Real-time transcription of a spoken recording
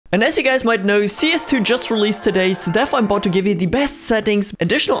And as you guys might know, CS2 just released today, so therefore I'm about to give you the best settings,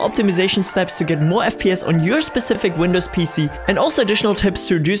 additional optimization steps to get more FPS on your specific Windows PC, and also additional tips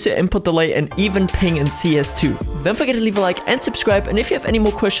to reduce your input delay and even ping in CS2. Don't forget to leave a like and subscribe, and if you have any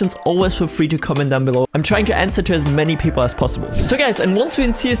more questions, always feel free to comment down below. I'm trying to answer to as many people as possible. So guys, and once we're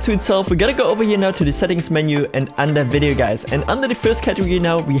in CS2 itself, we gotta go over here now to the settings menu and under video guys. And under the first category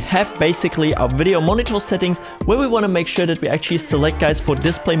now, we have basically our video monitor settings, where we want to make sure that we actually select guys for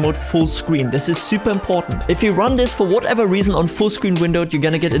display mode full screen. This is super important. If you run this for whatever reason on full screen window, you're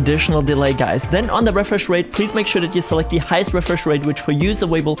gonna get additional delay guys. Then on the refresh rate, please make sure that you select the highest refresh rate, which for you is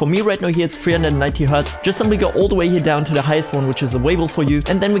available. For me right now here it's 390 Hz. Just simply go all the way here down to the highest one, which is available for you.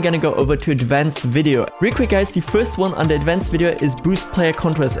 And then we're gonna go over to advanced video. Real quick guys, the first one under advanced video is boost player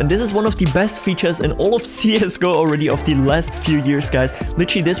contrast, and this is one of the best features in all of CSGO already of the last few years guys.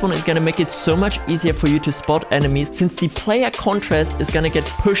 Literally this one is gonna make it so much easier for you to spot enemies, since the player contrast is gonna get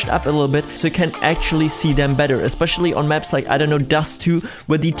pushed up a little bit so you can actually see them better, especially on maps like, I don't know, Dust 2,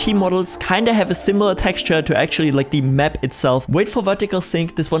 where the team models kind of have a similar texture to actually like the map itself. Wait for vertical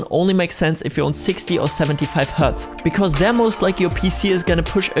sync. This one only makes sense if you're on 60 or 75 Hz, because there most likely your PC is gonna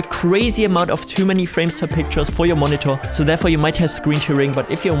push a crazy amount of too many frames per picture for your monitor, so therefore you might have screen tearing. But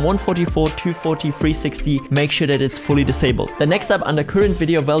if you're on 144, 240, 360, make sure that it's fully disabled. The next up under current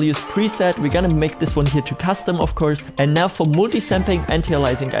video values preset, we're gonna make this one here to custom of course. And now for multi-sampling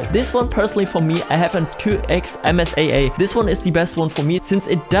anti-aliasing guys, this one personally for me, I have a 2x MSAA. This one is the best one for me, since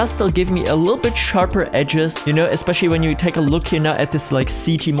it does still give me a little bit sharper edges, you know, especially when you take a look here now at this like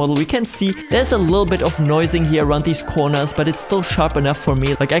CT model. We can see there's a little bit of noising here around these corners, but it's still sharp enough for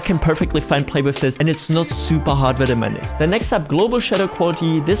me. Like I can perfectly fine play with this, and it's not super hardware demanding. The next up, global shadow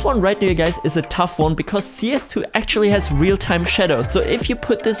quality. This one right there guys is a tough one, because CS2 actually has real-time shadows. So if you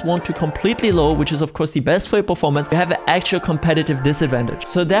put this one to completely low, which is of course the best for your performance, you have an actual competitive disadvantage.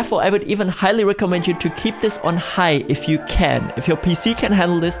 So therefore I would even highly recommend you to keep this on high if you can. If your PC can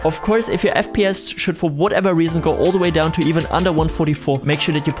handle this, of course. If your FPS should for whatever reason go all the way down to even under 144, make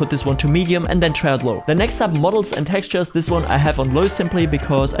sure that you put this one to medium and then try out low. The next up, models and textures. This one I have on low simply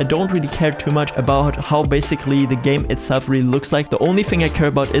because I don't really care too much about how basically the game itself really looks like. The only thing I care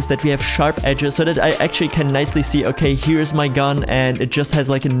about is that we have sharp edges, so that I actually can nicely see, okay, here's my gun, and it just has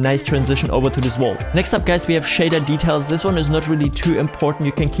like a nice transition over to this wall. Next up guys, we have shader details. This one is not really too important.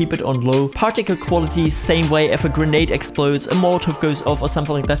 You can keep it on low. Particle quality, same way. If a grenade explodes, a Molotov goes off or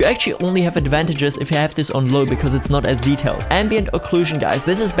something like that, you actually only have advantages if you have this on low, because it's not as detailed. Ambient occlusion guys,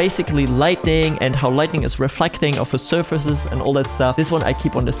 this is basically lightning and how lightning is reflecting off of surfaces and all that stuff. This one I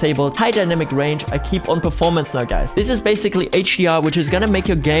keep on disabled. High dynamic range I keep on performance now guys. This is basically HDR, which is gonna make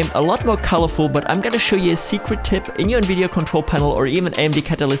your game a lot more colorful, but I'm gonna show you a secret tip in your Nvidia Control Panel or even AMD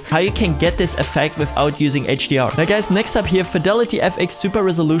Catalyst, how you can get this effect without using HDR. Now guys, next up here, Fidelity FX Super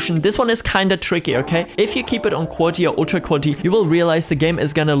Resolution. This one is kinda tricky, okay? If you keep it on quality or ultra quality, you will realize the game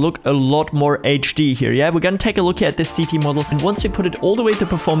is gonna look a lot more HD here, yeah? We're gonna take a look here at this CT model, and once we put it all the way to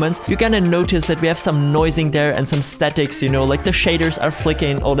performance, you're gonna notice that we have some noising there and some statics, you know, like the shaders are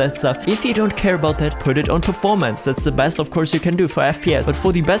flicking, all that stuff. If you don't care about that, put it on performance. That's the best of course you can do for FPS. But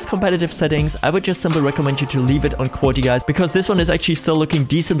for the best competitive settings, I would just simply recommend you to leave it on quality guys, because this one is actually still looking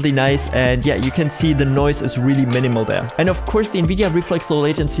decently nice, and yeah, you can see the noise is really minimal there. And of course the Nvidia Reflex low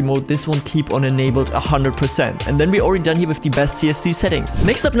latency mode, this one keep on enabled 100%. And then we're already done here with the best CS2 settings.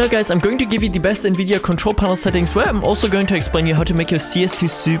 Next up now guys, I'm going to give you the best Nvidia Control Panel settings, where I'm also going to explain you how to make your CS2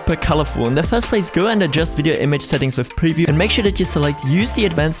 super colorful. In the first place, go and adjust video image settings with preview, and make sure that you select use the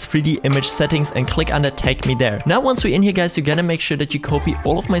advanced 3D image settings and click under tag me there. Now once we're in here guys, you're gonna make sure that you copy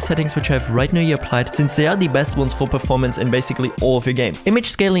all of my settings which I have right now here applied, since they are the best ones for performance in basically all of your game. Image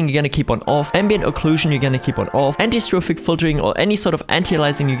scaling you're gonna keep on off, ambient occlusion you're gonna keep on off, anti-strophic filtering or any sort of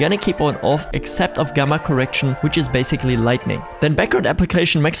anti-aliasing you're gonna keep on off, except of gamma correction, which is basically lightning. Then background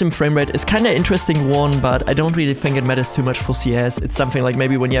application maximum frame rate is kinda interesting one, but I don't really think it matters too much for CS. It's something like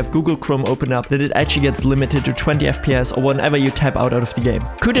maybe when you have Google Chrome open up, that it actually gets limited to 20 FPS or whenever you tap out of the game.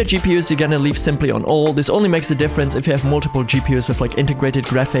 CUDA GPUs you're gonna leave simply on all. This only makes a difference if you have multiple GPUs with like integrated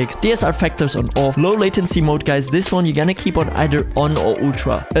graphics. DSR factors on off. Low latency mode guys, this one you're gonna keep on either on or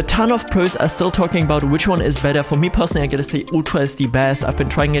ultra. A ton of pros are still talking about which one is better. For me personally, I gotta say ultra is the best. I've been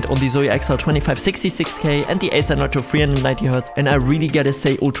trying it on the Zoe XL 2566K and the Acer Nitro 390Hz, and I really gotta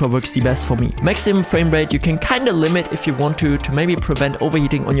say ultra works the best for me. Maximum frame rate you can kinda limit if you want to maybe prevent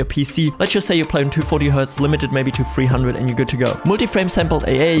overheating on your PC. Let's just say you play on 240Hz, limited maybe to 300 and you're good to go. Multi-frame sampled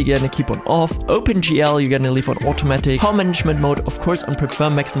AA you're gonna keep on off. OpenGL you're gonna leave on automatic. Power management mode of course on prefer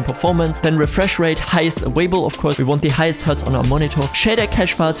maximum performance. Then refresh rate highest available, of course we want the highest hertz on our monitor. Shader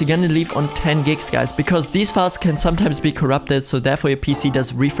cache files you're gonna leave on 10 gigs guys, because these files can sometimes be corrupted, so therefore therefore your PC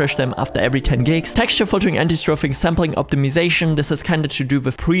does refresh them after every 10 gigs. Texture filtering, anti-strafing, sampling optimization. This is kind of to do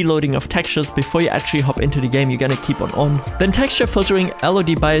with preloading of textures before you actually hop into the game. You're gonna keep on. Then texture filtering,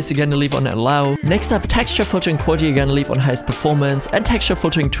 LOD bias, you're gonna leave on allow. Next up, texture filtering quality, you're gonna leave on highest performance, and texture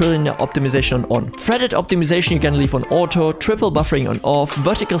filtering trilinear optimization on. Threaded optimization, you're gonna leave on auto. Triple buffering on off.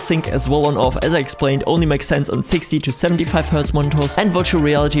 Vertical sync as well on off. As I explained, only makes sense on 60 to 75 Hz monitors. And virtual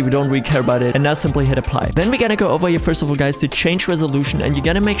reality, we don't really care about it. And now simply hit apply. Then we're gonna go over here first of all, guys, to change resolution, and you're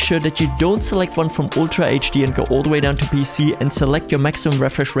gonna make sure that you don't select one from Ultra HD and go all the way down to PC and select your maximum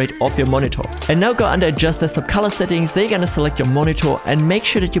refresh rate of your monitor. And now go under adjust desktop color settings. They're gonna select your monitor and make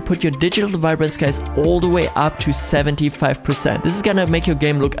sure that you put your digital vibrance, guys, all the way up to 75%. This is gonna make your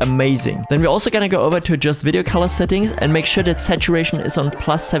game look amazing. Then we're also gonna go over to adjust video color settings and make sure that saturation is on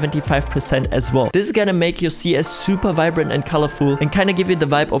plus 75% as well. This is gonna make your CS super vibrant and colorful and kind of give you the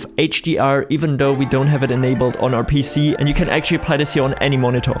vibe of HDR, even though we don't have it enabled on our PC, and you can actually apply this here on any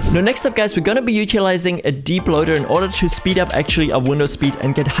monitor. Now next up, guys, we're gonna be utilizing a debloater in order to speed up actually our Windows speed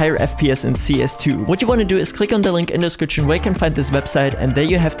and get higher FPS in CS2. What you want to do is click on the link in the description where you can find this website, and there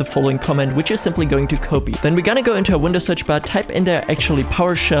you have the following command, which is simply going to copy. Then we're gonna go into a Windows search bar, type in there actually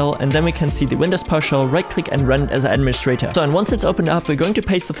PowerShell, and then we can see the Windows PowerShell, right click and run it as an administrator. So and once it's opened up, we're going to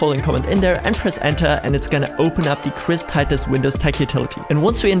paste the following command in there and press enter, and it's gonna open up the Chris Titus Windows Tech Utility. And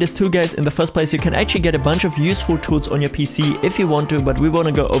once we're in this tool, guys, in the first place, you can actually get a bunch of useful tools on your PC if you want to, but we want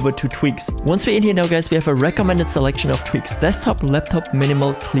to go over to tweaks. Once we're in here now, guys, we have a recommended selection of tweaks: desktop, laptop,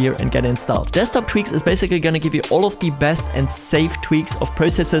 minimal, clear, and get installed. Desktop tweaks is basically going to give you all of the best and safe tweaks of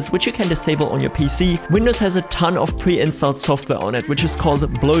processes which you can disable on your PC. Windows has a ton of pre-installed software on it, which is called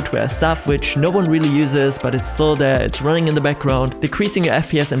bloatware stuff, which no one really uses, but it's still there. It's running in the background, decreasing your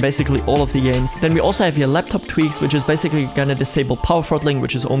FPS in basically all of the games. Then we also have your laptop tweaks, which is basically going to disable power throttling,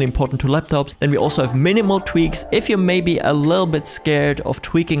 which is only important to laptops. Then we also have minimal tweaks. If you're maybe a little bit scared of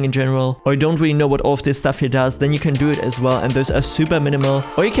tweaking in general, or you don't really know what all of this stuff here does, then you can do it as well, and those are super minimal.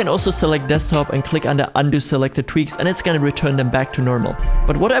 Or you can also select desktop and click under undo selected tweaks, and it's going to return them back to normal.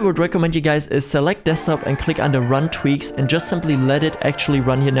 But what I would recommend you guys is select desktop and click under run tweaks and just simply let it actually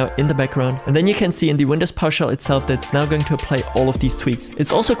run here now in the background. And then you can see in the Windows PowerShell itself that it's now going to apply all of these tweaks.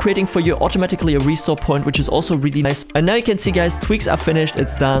 It's also creating for you automatically a restore point, which is also really nice. And now you can see, guys, tweaks are finished,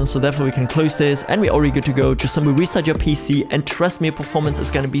 it's done, so therefore we can close this and we're already good to go. Just simply restart your PC and trust me, your performance is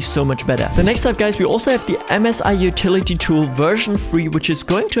going to be so much better. The next up, guys, we also have the Msi Utility tool version 3, which is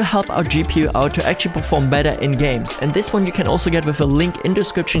going to help our GPU out to actually perform better in games. And this one you can also get with a link in the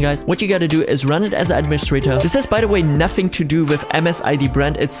description, guys. What you gotta do is run it as an administrator. This has, by the way, nothing to do with MSI, the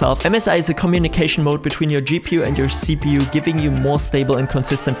brand itself. MSI is a communication mode between your GPU and your CPU, giving you more stable and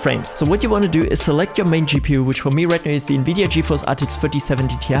consistent frames. So what you want to do is select your main GPU, which for me right now is the Nvidia GeForce RTX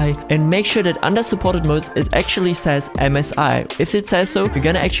 3070 Ti, and make sure that under supported modes it actually says MSI. If it says so, you're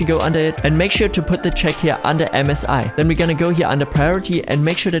gonna actually go under it and make sure to put the check here under MSI. Then we're gonna go here under priority and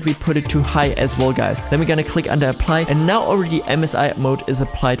make sure that we put it to high as well, guys. Then we're gonna click under apply, and now already MSI mode is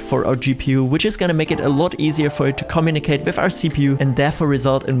applied for our GPU, which is gonna make it a lot easier for it to communicate with our CPU and therefore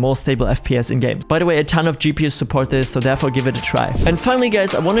result in more stable FPS in games. By the way, a ton of GPUs support this, so therefore give it a try. And finally,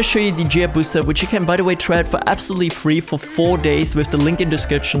 guys, I want to show you the GApp booster, which you can, by the way, try it for absolutely free for 4 days with the link in the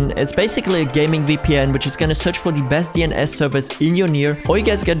description. It's basically a gaming VPN, which is gonna search for the best DNS servers in your near. All you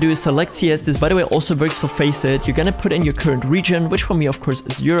guys gotta do is select CS. This, by the way, also works for FACEIT. You're gonna put in your current region, which for me, of course,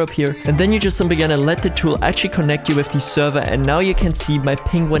 is Europe here. And then you just simply gonna let the tool actually connect you with the server. And now you can see my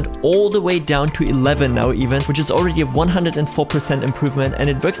ping went all the way down to 11 now even, which is already a 104% improvement. And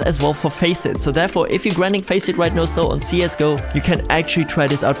it works as well for FACEIT. So therefore, if you're grinding FACEIT right now still on CSGO, you can actually try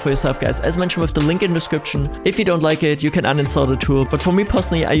this out for yourself, guys. As mentioned with the link in the description. If you don't like it, you can uninstall the tool. But for me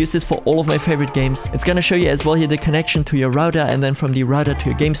personally, I use this for all of my favorite games. It's gonna show you as well here the connection to your router, and then from the router to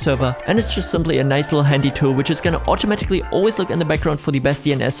your game server. And it's just simply a nice little handy tool, which is gonna automatically always look in the background for the best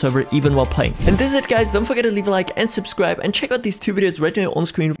DNS server even while playing. And this is it, guys. Don't forget to leave a like and subscribe, and check out these 2 videos right now on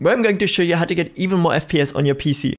screen where I'm going to show you how to get even more FPS on your PC.